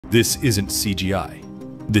This isn't CGI.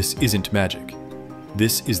 This isn't magic.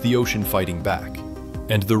 This is the ocean fighting back.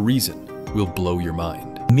 And the reason will blow your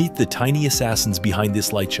mind. Meet the tiny assassins behind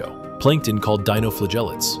this light show, Plankton called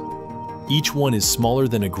dinoflagellates. Each one is smaller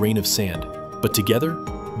than a grain of sand, but together,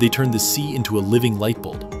 they turn the sea into a living light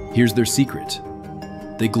bulb. Here's their secret.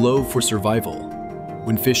 They glow for survival.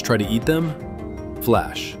 When fish try to eat them,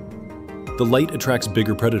 flash. The light attracts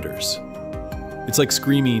bigger predators. It's like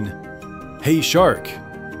screaming, "Hey shark,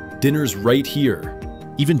 dinner's right here."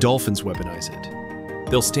 Even dolphins weaponize it.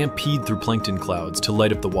 They'll stampede through plankton clouds to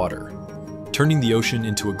light up the water, turning the ocean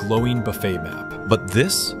into a glowing buffet map. But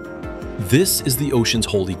this is the ocean's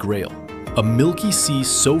holy grail. A milky sea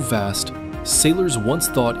so vast, sailors once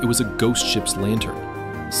thought it was a ghost ship's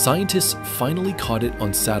lantern. Scientists finally caught it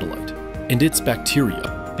on satellite, and it's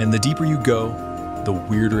bacteria. And the deeper you go, the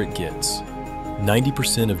weirder it gets.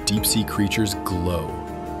 90% of deep-sea creatures glow.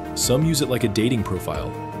 Some use it like a dating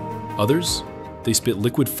profile. Others, they spit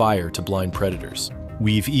liquid fire to blind predators.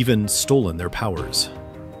 We've even stolen their powers.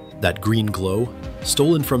 That green glow,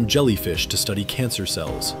 stolen from jellyfish to study cancer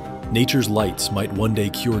cells. Nature's lights might one day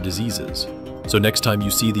cure diseases. So next time you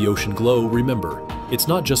see the ocean glow, remember, it's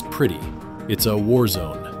not just pretty. It's a war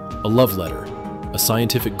zone, a love letter, a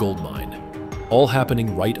scientific goldmine, all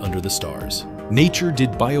happening right under the stars. Nature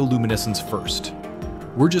did bioluminescence first.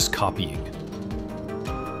 We're just copying.